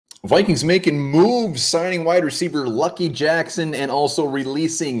Vikings making moves, signing wide receiver Lucky Jackson and also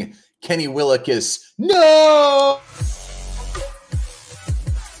releasing Kenny Willekes. No!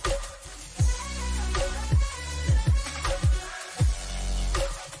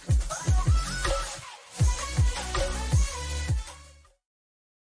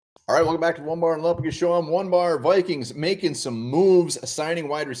 All right, welcome back to Onebar and Lupagus Show. I'm Onebar. Vikings making some moves, signing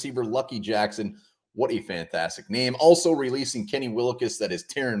wide receiver Lucky Jackson. What a fantastic name. Also releasing Kenny Willekes. That is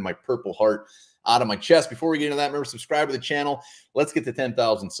tearing my purple heart out of my chest. Before we get into that, remember, subscribe to the channel. Let's get to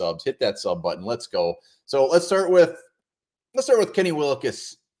 10,000 subs. Hit that sub button. Let's go. So let's start with Kenny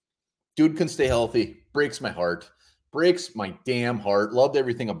Willekes. Dude can stay healthy. Breaks my heart. Breaks my damn heart. Loved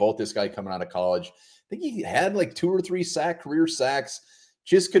everything about this guy coming out of college. I think he had like 2 or 3 career sacks.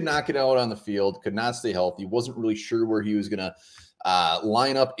 Just could not get out on the field, could not stay healthy. Wasn't really sure where he was going to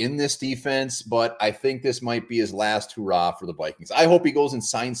line up in this defense, but I think this might be his last hurrah for the Vikings. I hope he goes and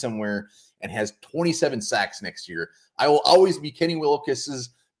signs somewhere and has 27 sacks next year. I will always be Kenny Willekes'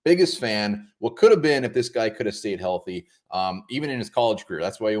 biggest fan. What could have been if this guy could have stayed healthy, even in his college career.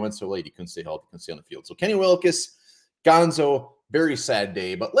 That's why he went so late. He couldn't stay healthy, couldn't stay on the field. So Kenny Willekes, Gonzo, very sad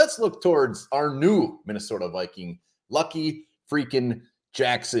day. But let's look towards our new Minnesota Viking, Lucky freaking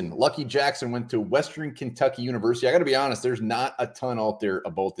Jackson. Lucky Jackson went to Western Kentucky University. I got to be honest, there's not a ton out there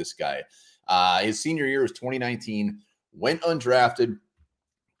about this guy. His senior year was 2019, went undrafted,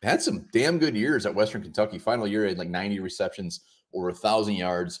 had some damn good years at Western Kentucky. Final year, he had like 90 receptions, over 1,000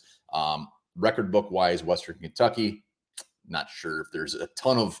 yards. Record book-wise, Western Kentucky. Not sure if there's a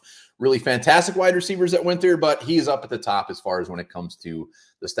ton of really fantastic wide receivers that went there, but he's up at the top as far as when it comes to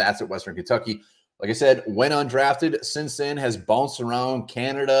the stats at Western Kentucky. Like I said, went undrafted. Since then, has bounced around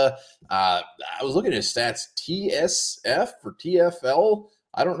Canada. I was looking at his stats. TSF or TFL?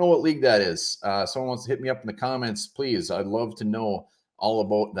 I don't know what league that is. Someone wants to hit me up in the comments, please. I'd love to know all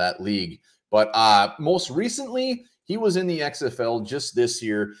about that league. But most recently, he was in the XFL just this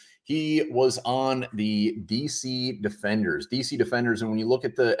year. He was on the DC Defenders. DC Defenders, and when you look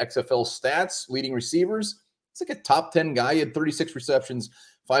at the XFL stats, leading receivers, it's like a top 10 guy. He had 36 receptions,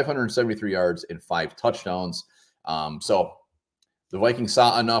 573 yards, and 5 touchdowns. So the Vikings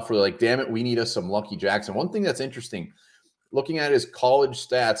saw enough where they're like, damn it, we need us some Lucky Jackson. One thing that's interesting, looking at his college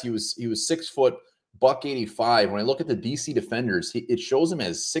stats, he was 6 foot, $185. When I look at the DC Defenders, it shows him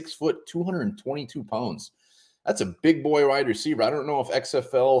as 6 foot, 222 pounds. That's a big boy wide receiver. I don't know if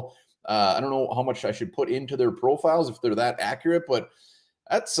XFL, I don't know how much I should put into their profiles if they're that accurate, but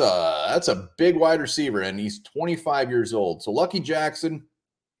that's a big wide receiver, and he's 25 years old. So Lucky Jackson,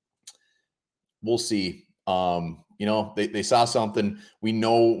 we'll see. You know, they saw something. We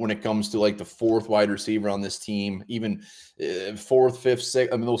know when it comes to like the 4th wide receiver on this team, even 4th, 5th,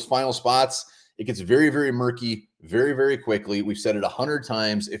 6th, I mean, those final spots, it gets very, very murky very, very quickly. We've said it 100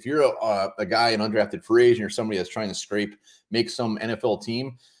 times. If you're a guy, an undrafted free agent, or somebody that's trying to make some NFL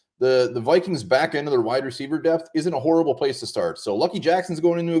team, the Vikings back end of their wide receiver depth isn't a horrible place to start. So Lucky Jackson's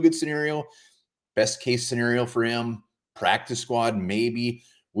going into a good scenario. Best case scenario for him, practice squad, maybe.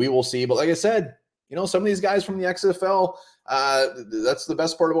 We will see. But like I said, you know, some of these guys from the XFL, that's the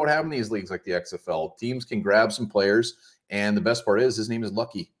best part about having these leagues like the XFL. Teams can grab some players, and the best part is his name is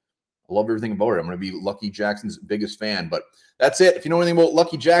Lucky. I love everything about it. I'm going to be Lucky Jackson's biggest fan. But that's it. If you know anything about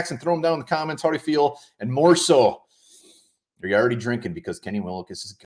Lucky Jackson, throw them down in the comments. How do you feel? And more so, are you already drinking because Kenny Willekes is